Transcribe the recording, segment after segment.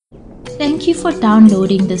Thank you for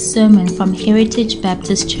downloading this sermon from Heritage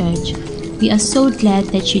Baptist Church. We are so glad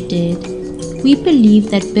that you did. We believe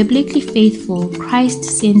that biblically faithful,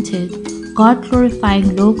 Christ-centered,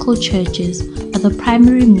 God-glorifying local churches are the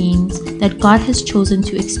primary means that God has chosen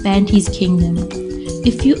to expand His kingdom.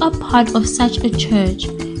 If you are part of such a church,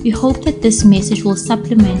 we hope that this message will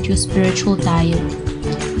supplement your spiritual diet.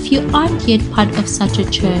 If you aren't yet part of such a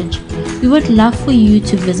church, we would love for you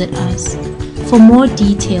to visit us. For more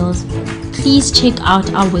details, please check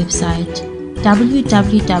out our website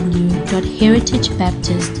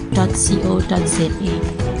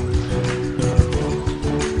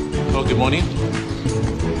www.heritagebaptist.co.za. Well, good morning.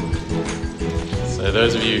 So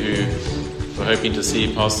those of you who were hoping to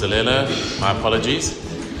see Pastor Lela, my apologies.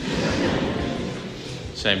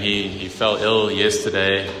 Shame he fell ill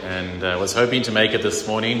yesterday and was hoping to make it this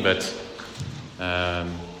morning, but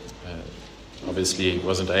obviously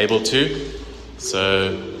wasn't able to.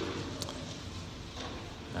 So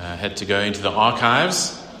I had to go into the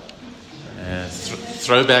archives.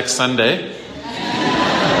 Throwback Sunday.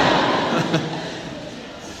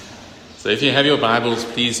 So if you have your Bibles,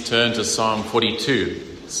 please turn to Psalm 42.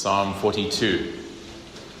 Psalm 42.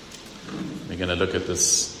 We're going to look at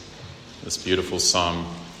this beautiful psalm.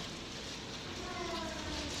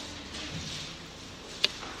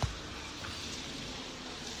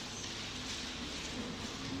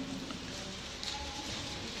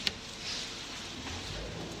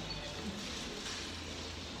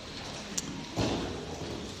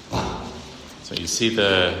 So you see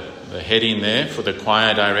the heading there for the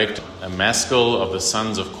choir director, a maskil of the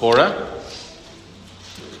sons of Korah.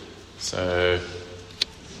 So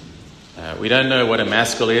we don't know what a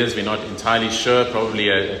maskil is. We're not entirely sure. Probably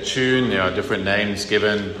a tune. There are different names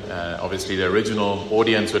given. Obviously the original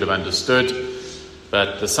audience would have understood.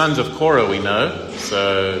 But the sons of Korah we know.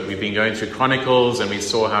 So we've been going through Chronicles and we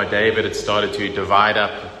saw how David had started to divide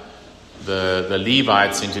up the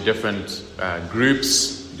Levites into different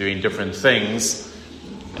groups doing different things.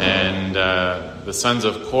 And the sons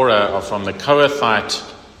of Korah are from the Kohathite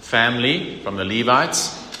family, from the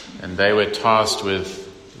Levites, and they were tasked with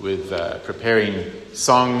preparing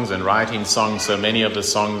songs and writing songs. So many of the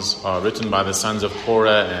songs are written by the sons of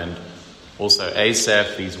Korah and also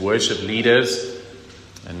Asaph, these worship leaders.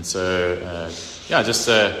 And so, just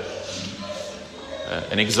an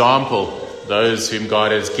example. Those whom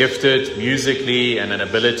God has gifted musically and an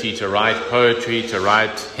ability to write poetry, to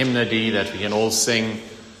write hymnody that we can all sing,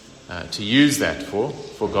 to use that for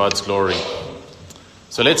God's glory.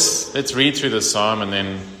 So let's read through the psalm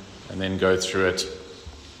and then go through it.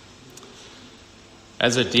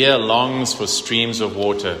 As a deer longs for streams of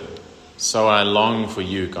water, so I long for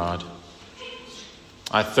you, God.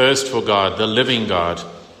 I thirst for God, the living God.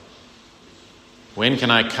 When can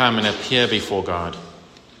I come and appear before God?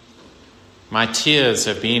 My tears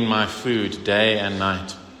have been my food day and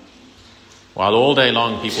night, while all day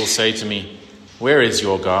long people say to me, "Where is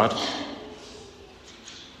your God?"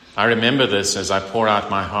 I remember this as I pour out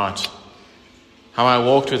my heart, how I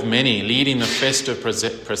walked with many, leading the festive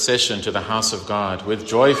procession to the house of God with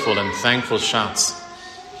joyful and thankful shouts.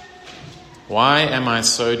 Why am I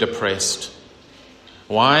so depressed?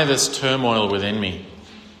 Why this turmoil within me?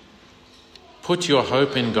 Put your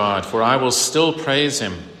hope in God, for I will still praise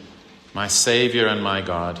Him, my Savior and my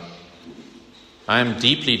God. I am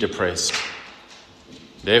deeply depressed.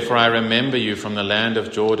 Therefore I remember you from the land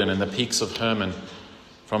of Jordan and the peaks of Hermon,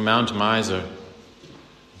 from Mount Mizar.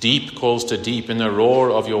 Deep calls to deep in the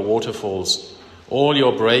roar of your waterfalls. All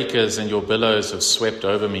your breakers and your billows have swept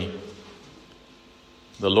over me.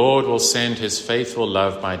 The Lord will send His faithful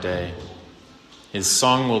love by day. His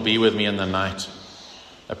song will be with me in the night,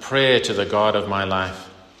 a prayer to the God of my life.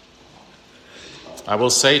 I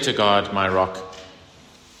will say to God, my rock,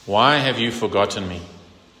 why have you forgotten me?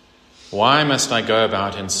 Why must I go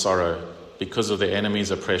about in sorrow because of the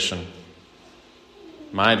enemy's oppression?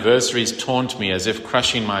 My adversaries taunt me as if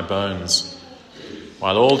crushing my bones,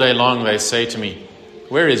 while all day long they say to me,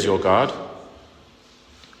 "Where is your God?"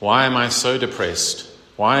 Why am I so depressed?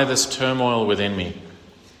 Why this turmoil within me?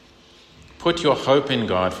 Put your hope in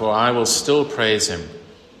God, for I will still praise Him,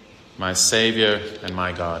 my Savior and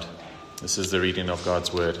my God. This is the reading of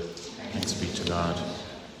God's word. Thanks be to God.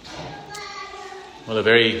 Well, a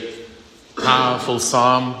very powerful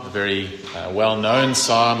psalm, a very well-known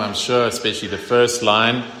psalm, I'm sure, especially the first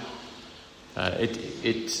line.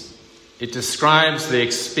 It describes the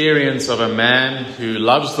experience of a man who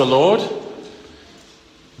loves the Lord,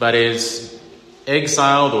 but is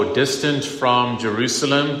exiled or distant from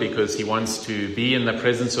Jerusalem because he wants to be in the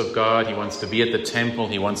presence of God. He wants to be at the temple.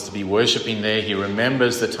 He wants to be worshiping there. He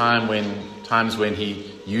remembers the times when he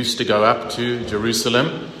used to go up to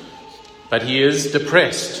Jerusalem, but he is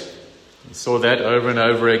depressed. We saw that over and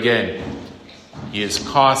over again. He is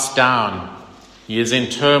cast down. He is in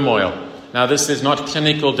turmoil. Now, this is not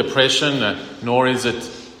clinical depression, nor is it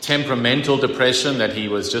temperamental depression, that he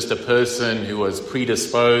was just a person who was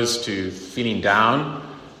predisposed to feeling down.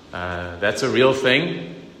 That's a real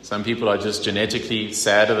thing. Some people are just genetically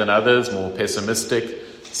sadder than others, more pessimistic.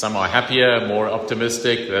 Some are happier, more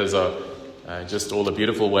optimistic. Those are just all the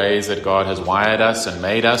beautiful ways that God has wired us and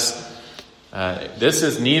made us. This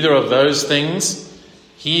is neither of those things.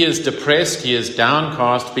 He is depressed, he is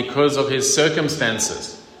downcast because of his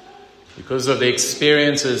circumstances, because of the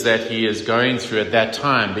experiences that he is going through at that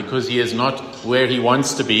time, because he is not where he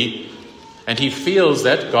wants to be, and he feels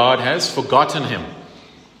that God has forgotten him.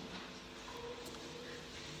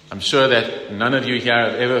 I'm sure that none of you here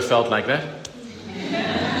have ever felt like that.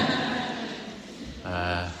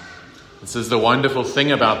 This is the wonderful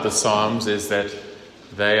thing about the Psalms, is that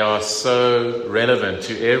they are so relevant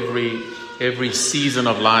to every season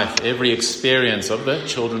of life, every experience of the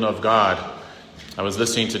children of God. I was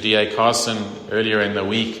listening to D.A. Carson earlier in the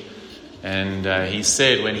week, and he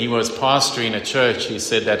said when he was pastoring a church, he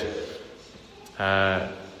said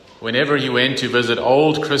that whenever he went to visit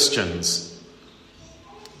old Christians,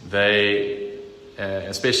 they,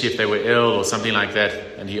 especially if they were ill or something like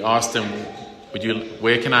that, and he asked them,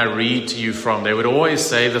 where can I read to you from? They would always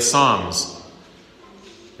say the Psalms.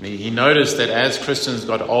 And he noticed that as Christians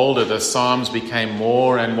got older, the Psalms became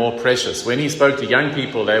more and more precious. When he spoke to young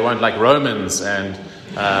people, they weren't like Romans and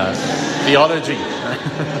theology.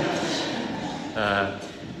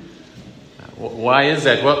 Why is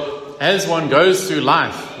that? Well, as one goes through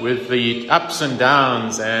life with the ups and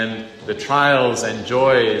downs and the trials and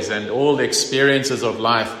joys and all the experiences of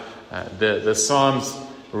life, the Psalms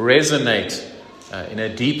resonate in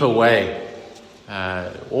a deeper way.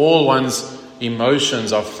 All one's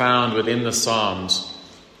emotions are found within the Psalms.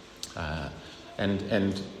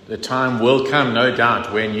 And the time will come, no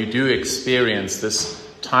doubt, when you do experience this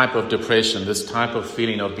type of depression, this type of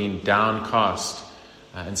feeling of being downcast.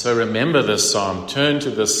 And so remember this Psalm. Turn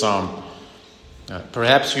to this Psalm.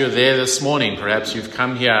 Perhaps you're there this morning. Perhaps you've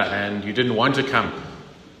come here and you didn't want to come.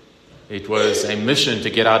 It was a mission to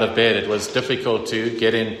get out of bed. It was difficult to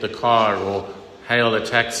get in the car or hail a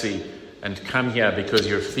taxi and come here because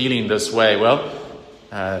you're feeling this way. Well,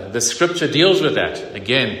 the scripture deals with that.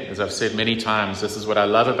 Again, as I've said many times, this is what I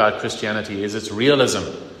love about Christianity, is its realism.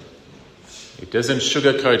 It doesn't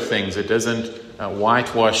sugarcoat things. It doesn't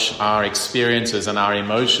whitewash our experiences and our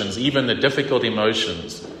emotions, even the difficult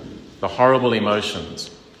emotions, the horrible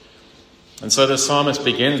emotions. And so the psalmist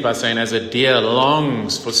begins by saying, as a deer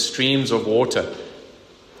longs for streams of water,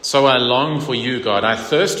 so I long for you, God. I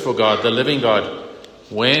thirst for God, the living God.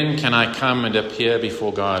 When can I come and appear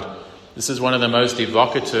before God? This is one of the most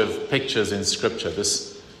evocative pictures in Scripture.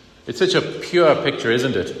 It's such a pure picture,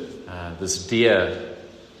 isn't it? This deer,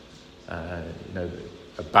 a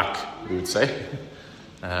buck, we would say.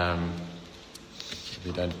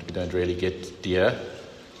 We don't really get deer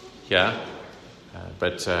here,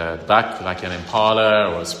 but buck, like an impala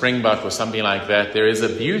or a springbuck or something like that, there is a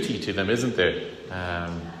beauty to them, isn't there?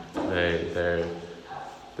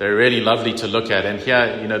 They're really lovely to look at. And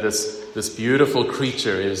here, this beautiful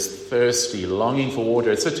creature is thirsty, longing for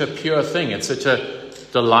water. It's such a pure thing. It's such a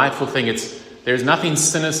delightful thing. There's nothing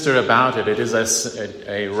sinister about it. It is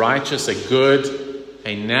a righteous, a good,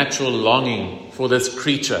 a natural longing for this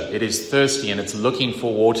creature. It is thirsty and it's looking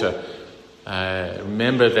for water.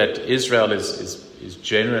 Remember that Israel is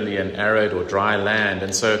generally an arid or dry land.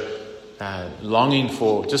 And so longing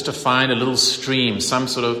for just to find a little stream, some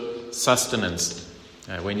sort of sustenance.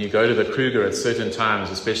 When you go to the Kruger at certain times,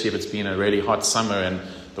 especially if it's been a really hot summer and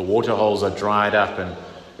the water holes are dried up and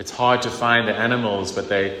it's hard to find the animals, but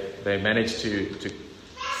they manage to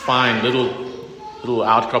find little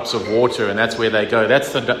outcrops of water, and that's where they go.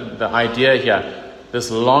 That's the idea here,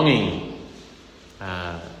 this longing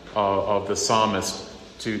of the psalmist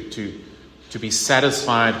to be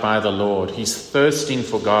satisfied by the Lord. He's thirsting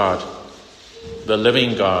for God, the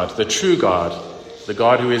living God, the true God, the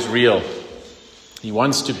God who is real. He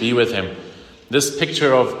wants to be with him. This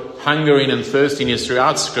picture of hungering and thirsting is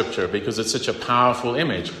throughout Scripture because it's such a powerful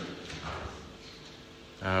image.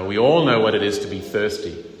 We all know what it is to be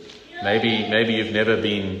thirsty. Maybe you've never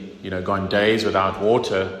been, gone days without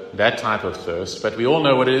water, that type of thirst. But we all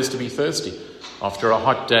know what it is to be thirsty after a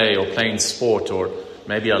hot day or playing sport or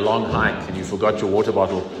maybe a long hike and you forgot your water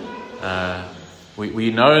bottle.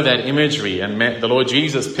 We know that imagery, and the Lord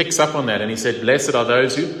Jesus picks up on that, and he said, "Blessed are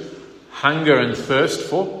those who hunger and thirst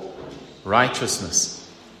for righteousness."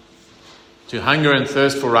 to hunger and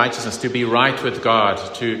thirst for righteousness, to be right with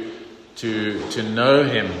God, to know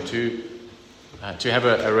Him, to have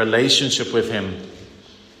a relationship with Him.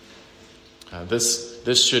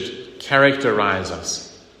 This should characterize us.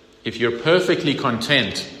 If you're perfectly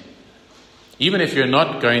content, even if you're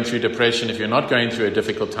not going through depression, if you're not going through a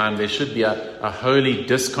difficult time, there should be a holy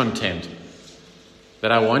discontent.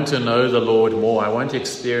 That I want to know the Lord more. I want to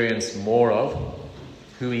experience more of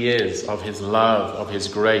who He is, of His love, of His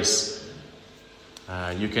grace.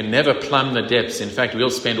 You can never plumb the depths. In fact, we'll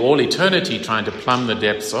spend all eternity trying to plumb the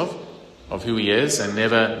depths of who He is and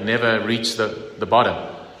never reach the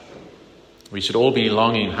bottom. We should all be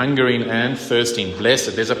longing, hungering and thirsting.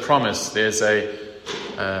 Blessed. There's a promise. There's a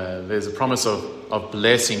promise of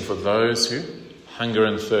blessing for those who hunger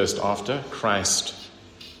and thirst after Christ.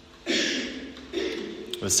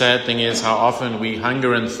 The sad thing is how often we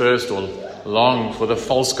hunger and thirst or long for the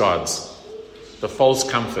false gods, the false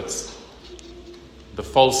comforts, the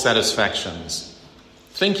false satisfactions,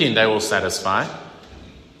 thinking they will satisfy,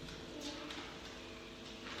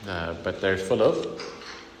 but they're full of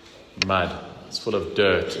mud. It's full of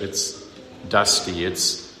dirt. It's dusty.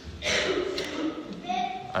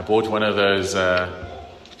 I bought one of those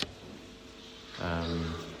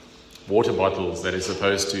water bottles that is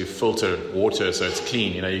supposed to filter water so it's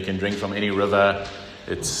clean. You can drink from any river.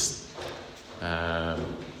 It's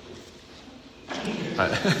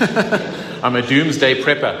I'm a doomsday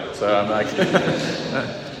prepper, so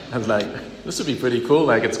I'm like, this would be pretty cool.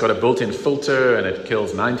 Like, it's got a built-in filter and it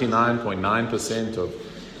kills 99.9% of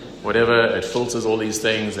whatever. It filters all these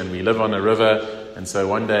things, and we live on a river. And so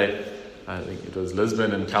one day, I think it was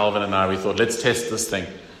Lisbon and Calvin and I, we thought, let's test this thing.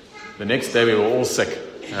 The next day we were all sick.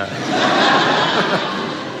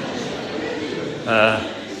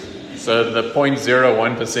 So the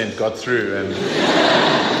 0.01% got through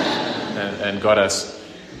and got us.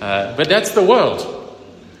 But that's the world.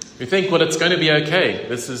 We think, well, it's going to be okay.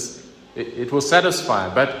 It will satisfy.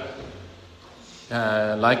 But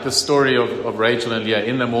like the story of Rachel and Leah,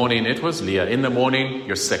 in the morning, it was Leah. In the morning,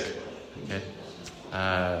 you're sick. Okay?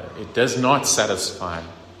 It does not satisfy.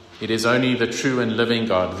 It is only the true and living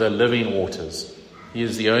God, the living waters. He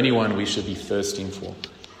is the only one we should be thirsting for.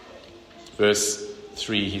 Verse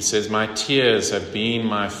 3, he says, my tears have been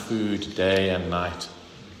my food day and night.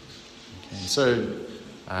 Okay, so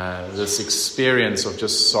this experience of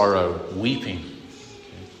just sorrow, weeping.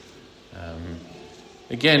 Okay.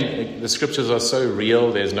 Again, the scriptures are so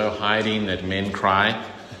real, there's no hiding that men cry.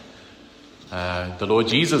 The Lord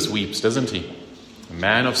Jesus weeps, doesn't He? A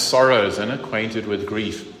man of sorrows and acquainted with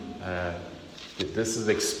grief. This is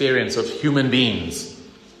the experience of human beings.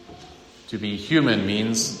 To be human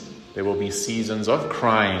means there will be seasons of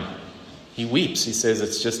crying. He weeps. He says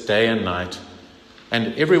it's just day and night.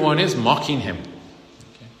 And everyone is mocking him.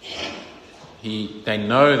 Okay. They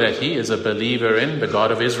know that he is a believer in the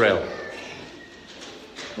God of Israel.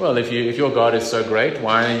 Well, if your God is so great,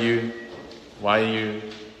 why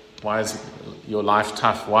is your life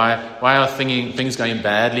tough? Why are things going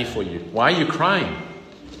badly for you? Why are you crying?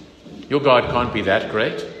 Your God can't be that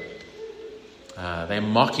great. They're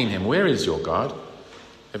mocking him. Where is your God?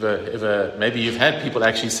 Maybe you've had people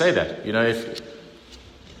actually say that.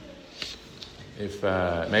 If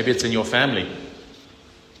maybe it's in your family.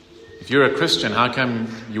 If you're a Christian, how come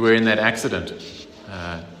you were in that accident?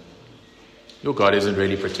 Your God isn't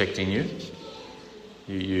really protecting you.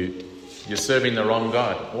 You're serving the wrong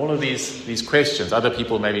God. All of these questions. Other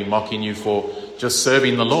people may be mocking you for just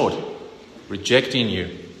serving the Lord, rejecting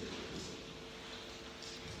you.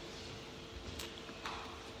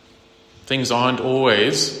 Things aren't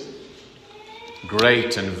always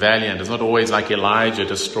great and valiant. It's not always like Elijah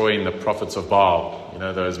destroying the prophets of Baal.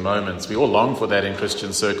 Those moments. We all long for that in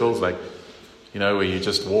Christian circles, like, where you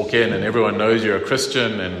just walk in and everyone knows you're a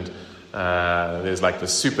Christian, and there's like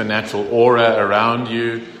this supernatural aura around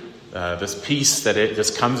you, this peace that it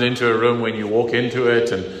just comes into a room when you walk into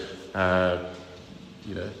it, and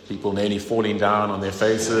people nearly falling down on their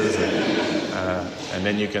faces, and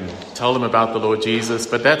then you can tell them about the Lord Jesus.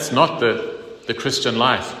 But that's not the Christian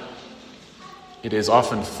life. It is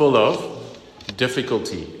often full of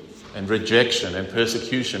difficulty and rejection and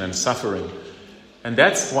persecution and suffering. And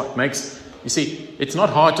that's what makes, you see, it's not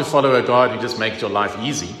hard to follow a God who just makes your life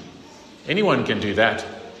easy. Anyone can do that.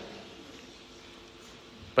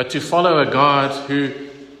 But to follow a God who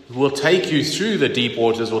will take you through the deep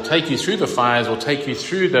waters, will take you through the fires, will take you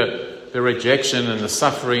through the rejection and the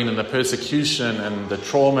suffering and the persecution and the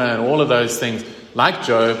trauma and all of those things, like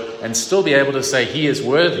Job, and still be able to say he is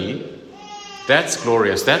worthy, that's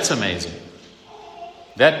glorious, that's amazing.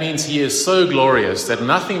 That means he is so glorious that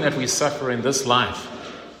nothing that we suffer in this life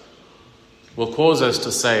will cause us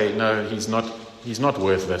to say, no, he's not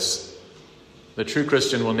worth this. The true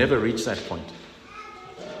Christian will never reach that point.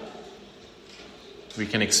 We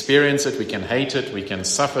can experience it, we can hate it, we can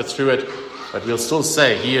suffer through it, but we'll still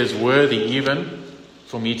say, he is worthy even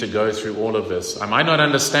for me to go through all of this. I might not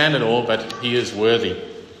understand it all, but he is worthy.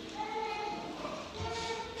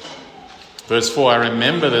 Verse 4, I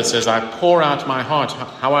remember this as I pour out my heart,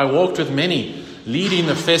 how I walked with many, leading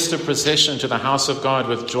the festive procession to the house of God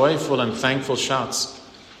with joyful and thankful shouts.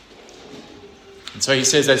 And so he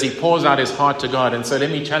says, as he pours out his heart to God, and so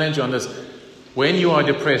let me challenge you on this. When you are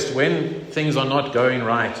depressed, when things are not going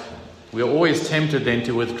right, we are always tempted then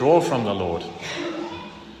to withdraw from the Lord,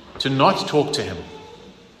 to not talk to him.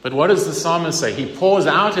 But what does the psalmist say? He pours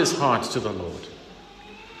out his heart to the Lord.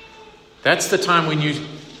 That's the time when you,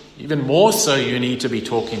 even more so, you need to be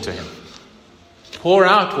talking to him. Pour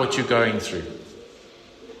out what you're going through.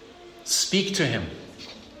 Speak to him.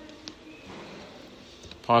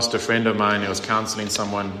 Pastor friend of mine, who was counseling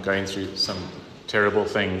someone going through some terrible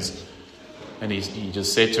things, and he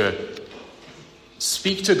just said to her,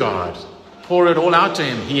 speak to God. Pour it all out to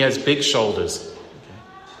him. He has big shoulders. Okay?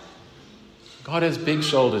 God has big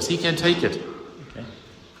shoulders. He can take it. Okay?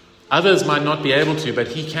 Others might not be able to, but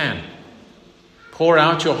he can. Pour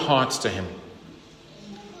out your hearts to him.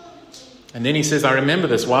 And then he says, I remember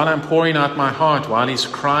this. While I'm pouring out my heart, while he's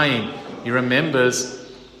crying, he remembers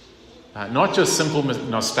not just simple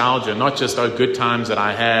nostalgia, not just, good times that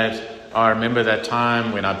I had. I remember that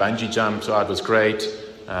time when I bungee jumped, it was great.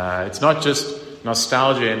 It's not just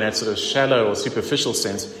nostalgia in that sort of shallow or superficial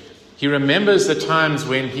sense. He remembers the times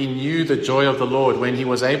when he knew the joy of the Lord, when he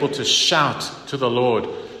was able to shout to the Lord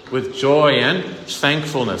with joy and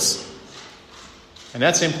thankfulness. And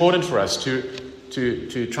that's important for us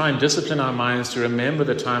to try and discipline our minds to remember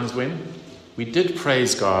the times when we did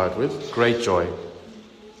praise God with great joy.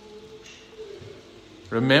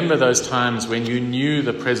 Remember those times when you knew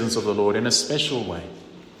the presence of the Lord in a special way.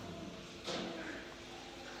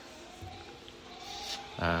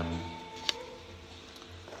 I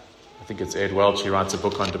think it's Ed Welch. He writes a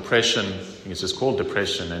book on depression. I think it's just called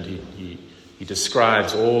Depression, and he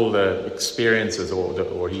describes all the experiences,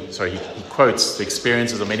 he quotes the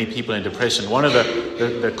experiences of many people in depression. One of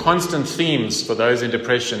the constant themes for those in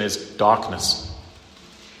depression is darkness.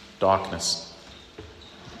 Darkness.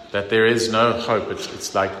 That there is no hope.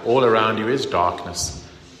 It's like all around you is darkness.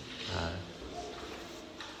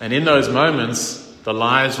 And in those moments, the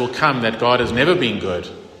lies will come that God has never been good.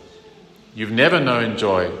 You've never known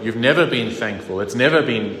joy. You've never been thankful. It's never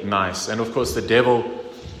been nice. And of course, the devil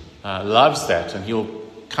loves that, and he'll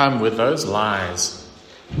come with those lies.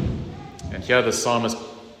 And here the psalmist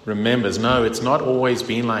remembers, no, it's not always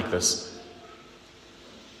been like this.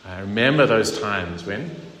 I remember those times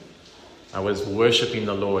when I was worshiping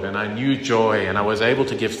the Lord and I knew joy and I was able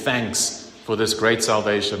to give thanks for this great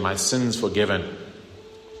salvation, my sins forgiven.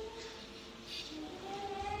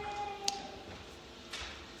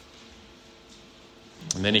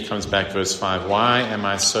 And then he comes back, verse 5. Why am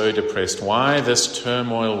I so depressed? Why this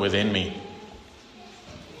turmoil within me?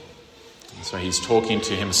 And so he's talking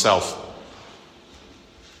to himself.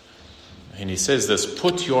 And he says this,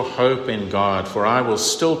 put your hope in God, for I will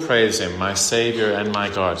still praise him, my Savior and my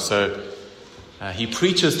God. So he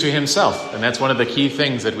preaches to himself. And that's one of the key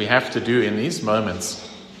things that we have to do in these moments.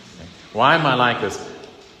 Why am I like this?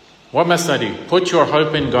 What must I do? Put your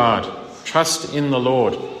hope in God. Trust in the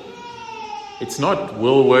Lord. It's not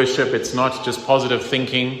will worship. It's not just positive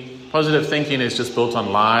thinking. Positive thinking is just built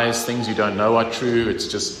on lies, things you don't know are true. It's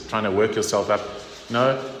just trying to work yourself up.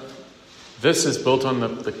 No, this is built on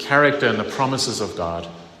the character and the promises of God.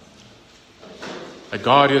 A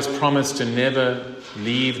God who has promised to never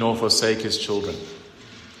leave nor forsake his children.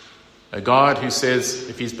 A God who says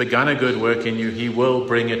if he's begun a good work in you, he will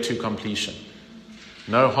bring it to completion.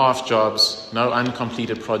 No half jobs, no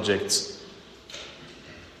uncompleted projects.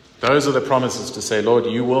 Those are the promises to say, Lord,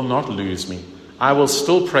 you will not lose me. I will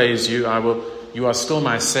still praise you. You are still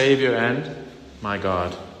my Savior and my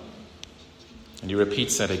God. And he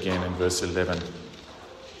repeats that again in verse 11.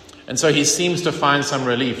 And so he seems to find some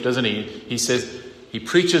relief, doesn't he? He says, he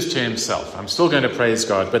preaches to himself, I'm still going to praise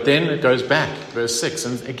God. But then it goes back, verse 6.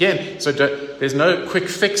 And again, so there's no quick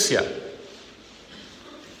fix here.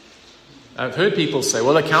 I've heard people say,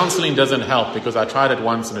 well, the counseling doesn't help because I tried it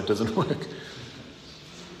once and it doesn't work.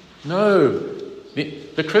 No,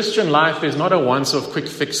 the Christian life is not a once-off quick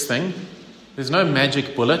fix thing. There's no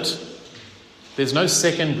magic bullet. There's no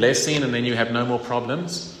second blessing and then you have no more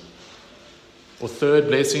problems. Or third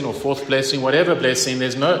blessing or fourth blessing, whatever blessing.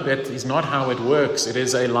 That is not how it works. It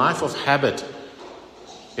is a life of habit.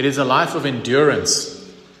 It is a life of endurance.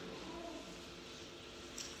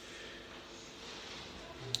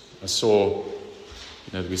 I saw,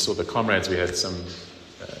 we saw the comrades. We had some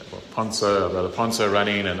Brother Ponzo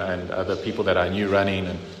running and other people that I knew running.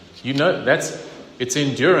 And it's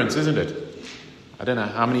endurance, isn't it? I don't know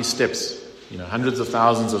how many steps, hundreds of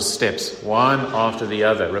thousands of steps, one after the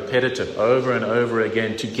other, repetitive, over and over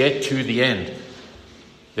again to get to the end.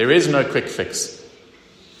 There is no quick fix.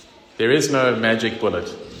 There is no magic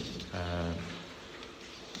bullet.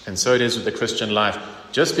 And so it is with the Christian life.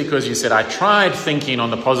 Just because you said, I tried thinking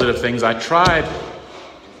on the positive things, I tried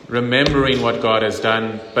remembering what God has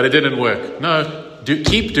done, but it didn't work. No,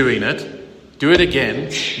 keep doing it. Do it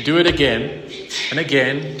again. Do it again and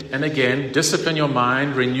again and again. Discipline your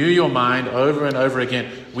mind. Renew your mind over and over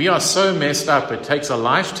again. We are so messed up. It takes a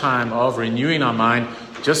lifetime of renewing our mind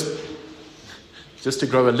just to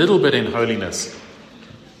grow a little bit in holiness.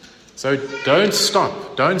 So don't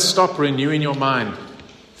stop. Don't stop renewing your mind.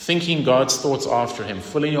 Thinking God's thoughts after him.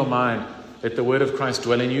 Filling your mind. Let the word of Christ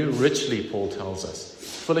dwell in you richly, Paul tells us.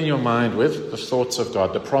 Filling your mind with the thoughts of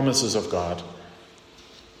God, the promises of God.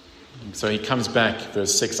 And so he comes back,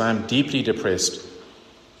 verse 6, I am deeply depressed.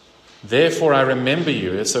 Therefore I remember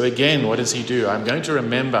you. So again, what does he do? I'm going to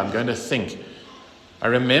remember, I'm going to think. I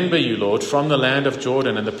remember you, Lord, from the land of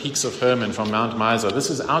Jordan and the peaks of Hermon, from Mount Mizar. This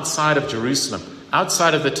is outside of Jerusalem,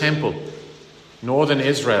 outside of the temple, northern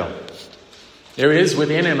Israel. There is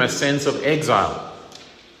within him a sense of exile,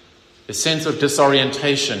 a sense of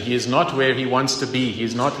disorientation. He is not where he wants to be. He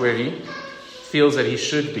is not where he feels that he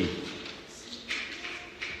should be.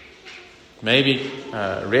 Maybe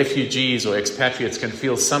refugees or expatriates can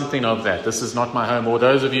feel something of that. This is not my home. Or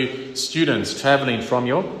those of you students traveling from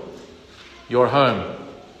your home.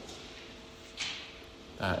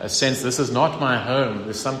 A sense, this is not my home.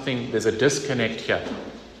 There's a disconnect here.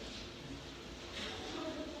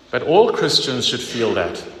 But all Christians should feel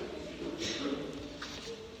that.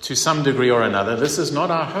 To some degree or another, this is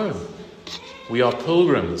not our home. We are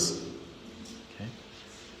pilgrims. Okay?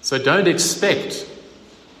 So don't expect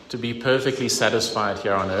to be perfectly satisfied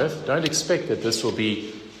here on earth. Don't expect that this will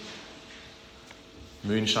be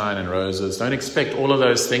moonshine and roses. Don't expect all of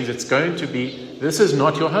those things. It's going to be, this is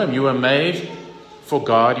not your home. You are made for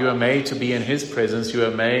God. You are made to be in his presence. You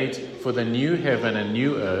are made for the new heaven and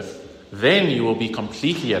new earth. Then you will be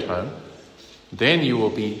completely at home. Then there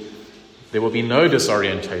will be no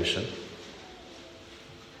disorientation.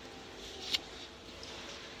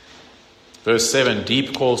 Verse 7,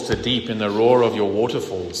 deep calls to deep in the roar of your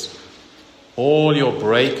waterfalls. All your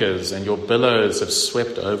breakers and your billows have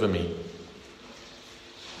swept over me.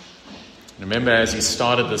 Remember, as he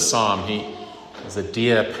started the psalm, he was a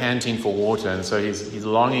deer panting for water, and so he's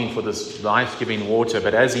longing for this life-giving water.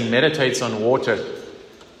 But as he meditates on water,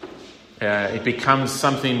 it becomes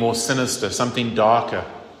something more sinister, something darker.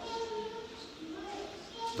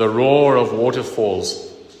 The roar of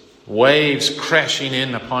waterfalls, waves crashing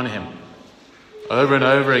in upon him. Over and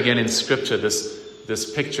over again in Scripture,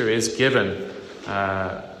 this picture is given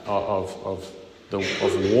of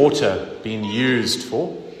water being used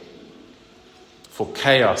for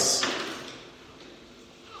chaos,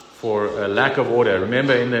 for a lack of order.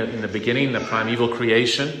 Remember in the beginning, the primeval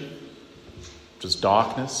creation, it was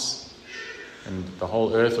darkness, and the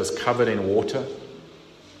whole earth was covered in water.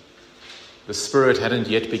 The Spirit hadn't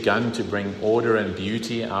yet begun to bring order and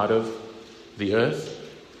beauty out of the earth.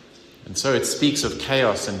 And so it speaks of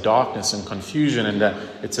chaos and darkness and confusion, and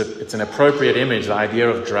it's an appropriate image, the idea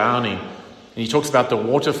of drowning. And he talks about the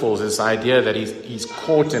waterfalls, this idea that he's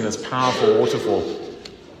caught in this powerful waterfall.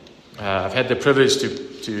 I've had the privilege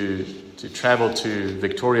to travel to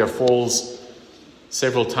Victoria Falls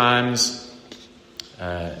several times,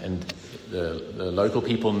 and the local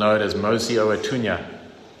people know it as Mosi Oatunya,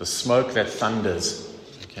 the smoke that thunders.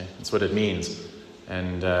 Okay, that's what it means.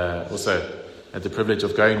 And also had the privilege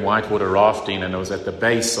of going whitewater rafting, and I was at the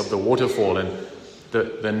base of the waterfall, and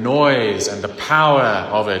the noise and the power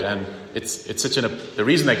of it, and it's such the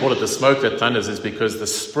reason they call it the smoke that thunders is because the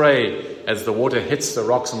spray, as the water hits the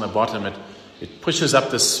rocks on the bottom, it pushes up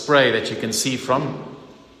the spray that you can see from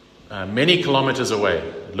many kilometers away.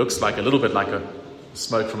 It looks like a little bit like a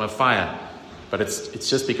smoke from a fire, but it's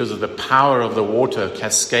just because of the power of the water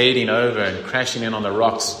cascading over and crashing in on the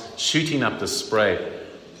rocks, shooting up the spray.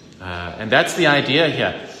 And that's the idea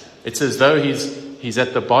here. It's as though he's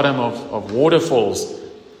at the bottom of waterfalls.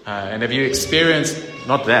 And have you experienced,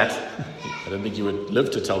 not that, I don't think you would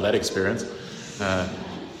live to tell that experience,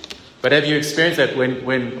 but have you experienced that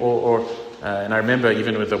and I remember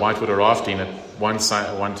even with the whitewater rafting, at one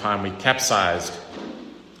time we capsized,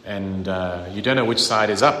 and you don't know which side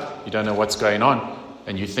is up. You don't know what's going on.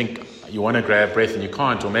 And you think, you want to grab breath and you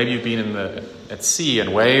can't, or maybe you've been at sea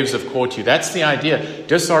and waves have caught you. That's the idea.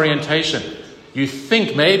 Disorientation. You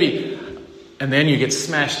think maybe, and then you get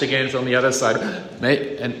smashed again from the other side,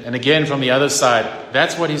 and again from the other side.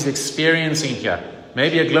 That's what he's experiencing here.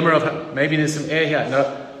 Maybe a glimmer of, maybe there's some air here.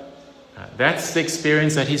 No, that's the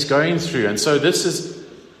experience that he's going through. And so this is,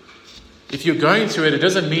 if you're going through it, it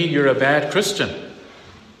doesn't mean you're a bad Christian.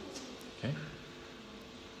 Okay?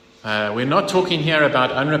 We're not talking here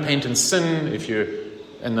about unrepentant sin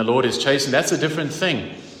and the Lord is chastened. That's a different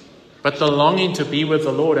thing. But the longing to be with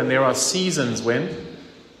the Lord, and there are seasons when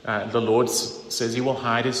the Lord says he will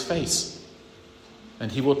hide his face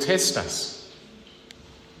and he will test us.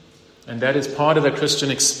 And that is part of the Christian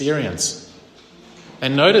experience.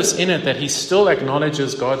 And notice in it that he still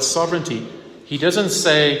acknowledges God's sovereignty. He doesn't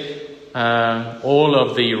say all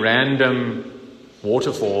of the random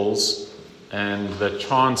waterfalls and the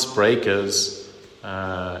chance breakers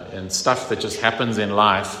and stuff that just happens in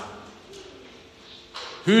life.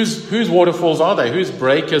 Whose waterfalls are they? Whose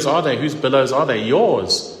breakers are they? Whose billows are they?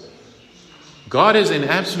 Yours. God is in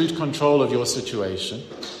absolute control of your situation.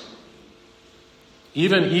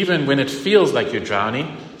 Even when it feels like you're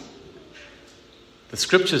drowning, the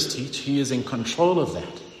scriptures teach he is in control of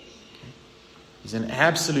that. He's in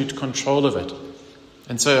absolute control of it.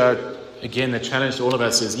 And so, again, the challenge to all of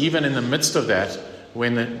us is, even in the midst of that,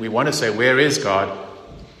 when we want to say, where is God?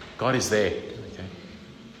 God is there.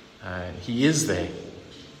 Okay? He is there.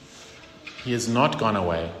 He has not gone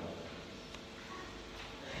away.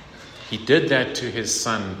 He did that to his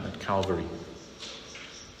son at Calvary.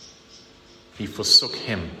 He forsook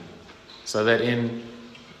him so that in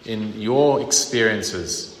your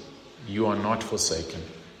experiences, you are not forsaken.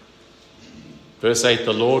 Verse 8,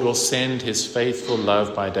 the Lord will send his faithful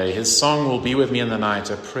love by day. His song will be with me in the night,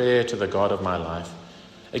 a prayer to the God of my life.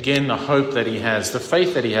 Again, the hope that he has, the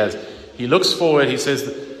faith that he has. He looks forward, he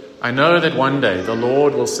says, I know that one day the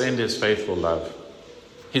Lord will send his faithful love.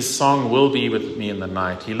 His song will be with me in the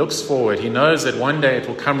night. He looks forward. He knows that one day it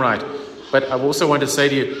will come right. But I also want to say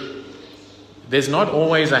to you, there's not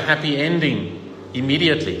always a happy ending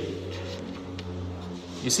immediately.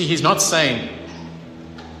 You see, he's not saying,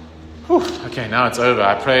 okay, now it's over.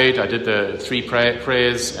 I prayed, I did the 3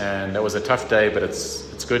 prayers, and that was a tough day, but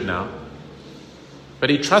it's good now. But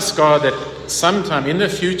he trusts God that sometime in the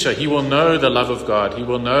future he will know the love of God. He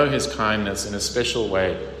will know his kindness in a special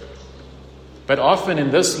way. But often in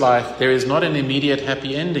this life, there is not an immediate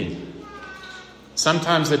happy ending.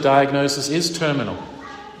 Sometimes the diagnosis is terminal.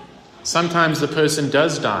 Sometimes the person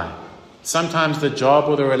does die. Sometimes the job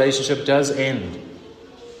or the relationship does end.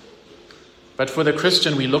 But for the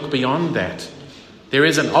Christian, we look beyond that. There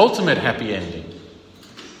is an ultimate happy ending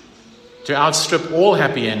to outstrip all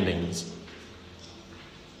happy endings.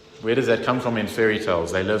 Where does that come from in fairy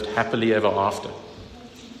tales? They lived happily ever after.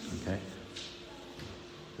 Okay?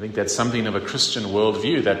 I think that's something of a Christian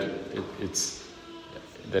worldview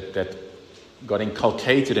that got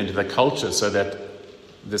inculcated into the culture, so that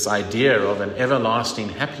this idea of an everlasting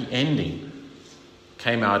happy ending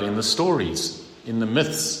came out in the stories, in the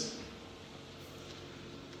myths.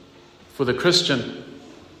 For the Christian,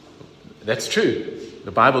 that's true.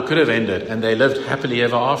 The Bible could have ended and they lived happily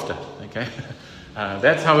ever after. Okay?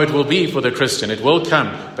 That's how it will be for the Christian. It will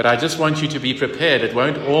come. But I just want you to be prepared. It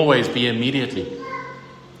won't always be immediately.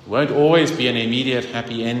 It won't always be an immediate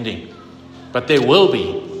happy ending. But there will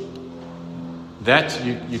be. That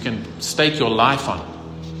you can stake your life on.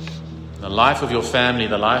 The life of your family,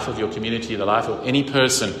 the life of your community, the life of any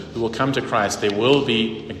person who will come to Christ. There will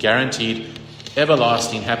be a guaranteed,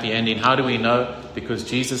 everlasting happy ending. How do we know? Because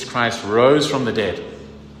Jesus Christ rose from the dead.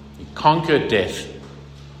 He conquered death,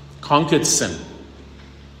 conquered sin.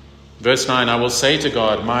 Verse 9, I will say to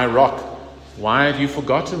God, my rock, why have you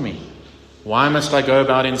forgotten me? Why must I go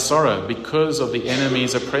about in sorrow? Because of the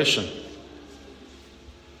enemy's oppression.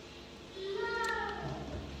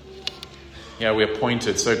 Yeah, we're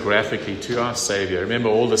pointed so graphically to our Savior. Remember,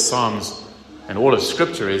 all the Psalms and all of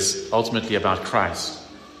Scripture is ultimately about Christ.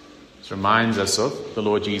 It reminds us of the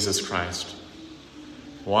Lord Jesus Christ.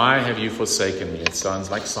 Why have you forsaken me? It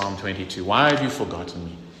sounds like Psalm 22. Why have you forgotten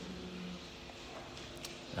me?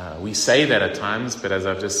 We say that at times, but as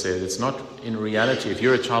I've just said, it's not in reality. If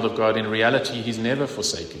you're a child of God, in reality, he's never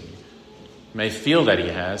forsaken you. You may feel that he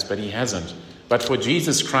has, but he hasn't. But for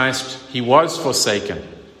Jesus Christ, he was forsaken.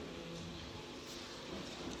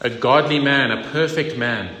 A godly man, a perfect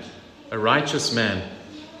man, a righteous man,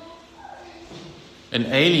 an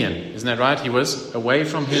alien, isn't that right? He was away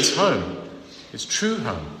from his home, his true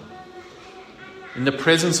home, in the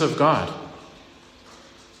presence of God.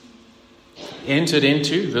 Entered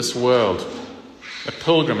into this world a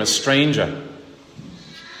pilgrim, a stranger,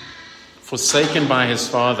 forsaken by his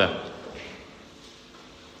father,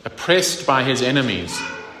 oppressed by his enemies.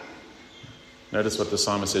 Notice what the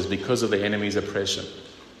psalmist says, because of the enemy's oppression.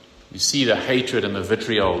 You see the hatred and the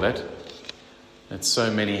vitriol that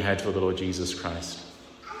so many had for the Lord Jesus Christ.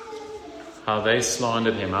 How they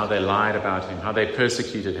slandered him, how they lied about him, how they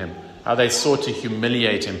persecuted him, how they sought to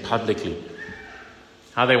humiliate him publicly,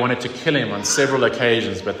 how they wanted to kill him on several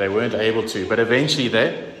occasions, but they weren't able to. But eventually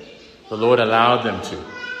the Lord allowed them to.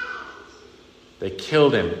 They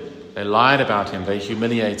killed him, they lied about him, they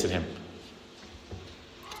humiliated him.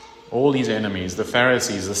 All these enemies, the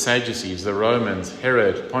Pharisees, the Sadducees, the Romans,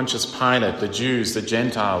 Herod, Pontius Pilate, the Jews, the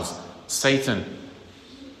Gentiles, Satan,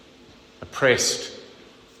 oppressed.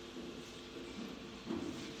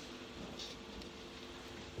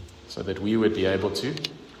 So that we would be able to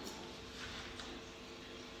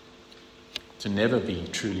never be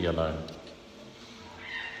truly alone.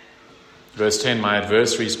 Verse 10, my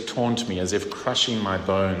adversaries taunt me as if crushing my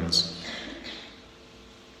bones.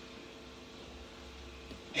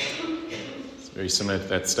 It's very similar to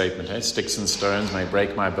that statement. Sticks and stones may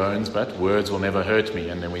break my bones, but words will never hurt me.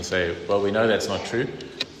 And then we say, well, we know that's not true.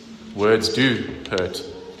 Words do hurt.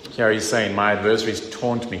 Here he's saying, my adversaries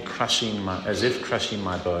taunt me, as if crushing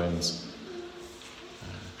my bones.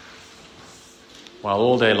 While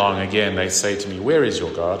all day long, again, they say to me, where is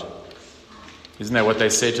your God? Isn't that what they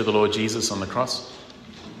said to the Lord Jesus on the cross?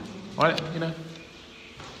 Why,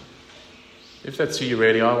 if that's who you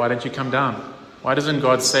really are, why don't you come down? Why doesn't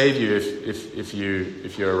God save you if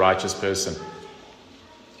you're a righteous person?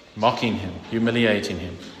 Mocking him, humiliating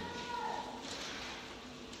him.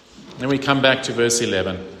 Then we come back to verse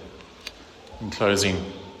 11. In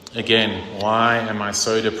closing, again, why am I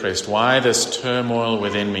so depressed? Why this turmoil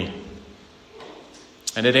within me?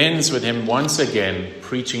 And it ends with him once again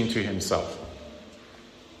preaching to himself.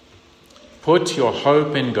 Put your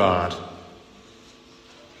hope in God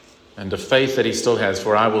and the faith that he still has,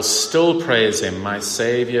 for I will still praise him, my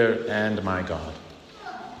Savior and my God.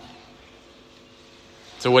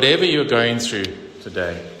 So whatever you're going through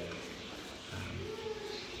today,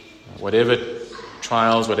 whatever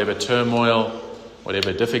trials, whatever turmoil,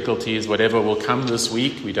 whatever difficulties, whatever will come this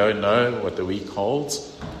week, we don't know what the week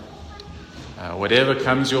holds. Whatever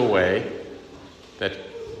comes your way that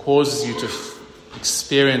causes you to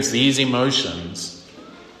experience these emotions,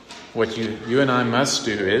 what you and I must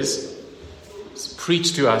do is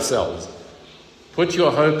preach to ourselves. Put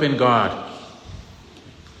your hope in God.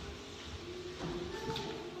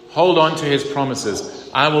 Hold on to his promises.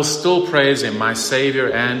 I will still praise him, my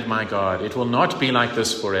Savior and my God. It will not be like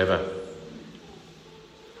this forever.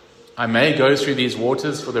 I may go through these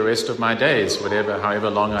waters for the rest of my days, however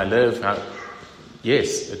long I live.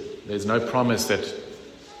 There's no promise that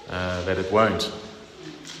it won't.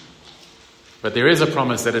 But there is a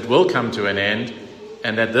promise that it will come to an end,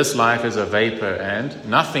 and that this life is a vapor and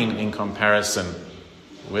nothing in comparison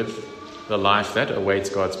with the life that awaits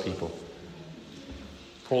God's people.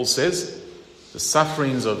 Paul says, the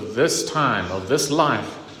sufferings of this time, of this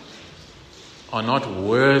life, are not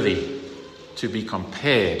worthy to be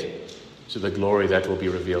compared to the glory that will be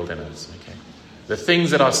revealed in us. Okay? The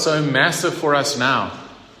things that are so massive for us now,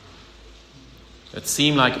 that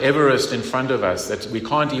seem like Everest in front of us, that we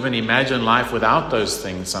can't even imagine life without those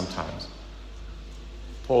things sometimes.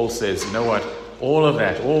 Paul says, you know what? All of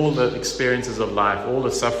that, all the experiences of life, all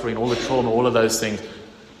the suffering, all the trauma, all of those things,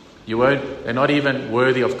 they're not even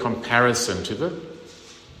worthy of comparison to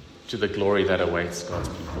the glory that awaits God's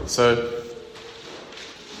people. So,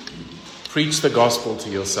 preach the gospel to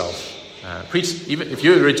yourself. Even if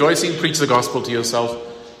you're rejoicing, preach the gospel to yourself.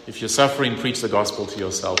 If you're suffering, preach the gospel to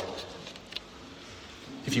yourself.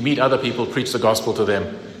 If you meet other people, preach the gospel to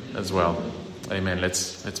them as well. Amen.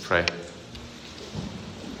 Let's pray.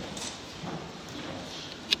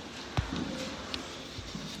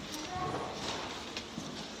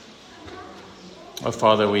 Oh,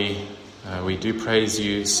 Father, we do praise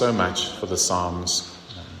you so much for the Psalms,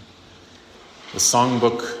 the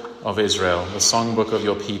songbook of Israel, the songbook of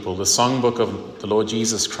your people, the songbook of the Lord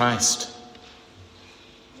Jesus Christ.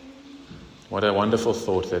 What a wonderful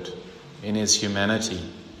thought that in his humanity,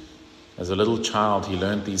 as a little child, he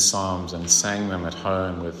learned these psalms and sang them at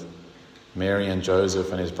home with Mary and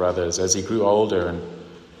Joseph and his brothers. As he grew older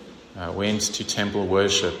and went to temple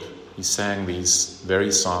worship, he sang these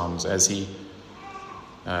very psalms. As he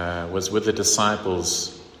was with the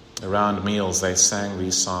disciples around meals, they sang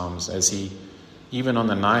these psalms. Even on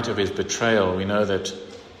the night of his betrayal, we know that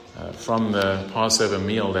from the Passover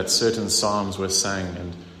meal that certain psalms were sang,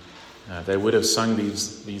 and they would have sung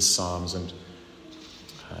these psalms. And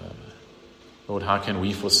Lord, how can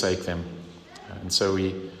we forsake them? And so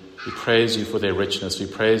we praise you for their richness. We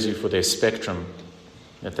praise you for their spectrum,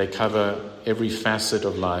 that they cover every facet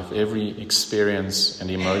of life, every experience and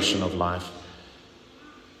emotion of life.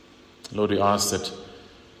 Lord, we ask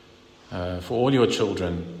that for all your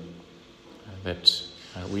children, that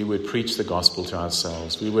we would preach the gospel to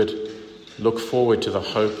ourselves. We would look forward to the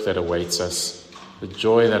hope that awaits us, the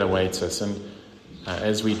joy that awaits us. And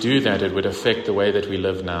as we do that, it would affect the way that we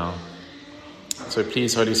live now. So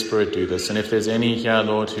please, Holy Spirit, do this. And if there's any here,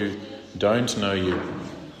 Lord, who don't know you,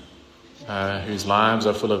 whose lives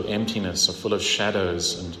are full of emptiness, are full of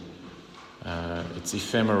shadows, and it's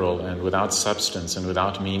ephemeral and without substance and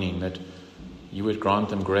without meaning, that you would grant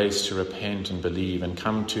them grace to repent and believe and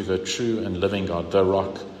come to the true and living God, the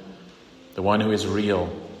rock, the one who is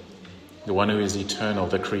real, the one who is eternal,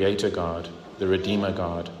 the creator God, the redeemer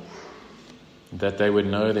God, that they would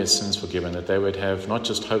know their sins forgiven, that they would have not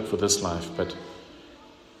just hope for this life, but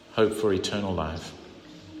hope for eternal life.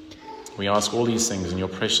 We ask all these things in your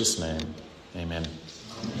precious name. Amen.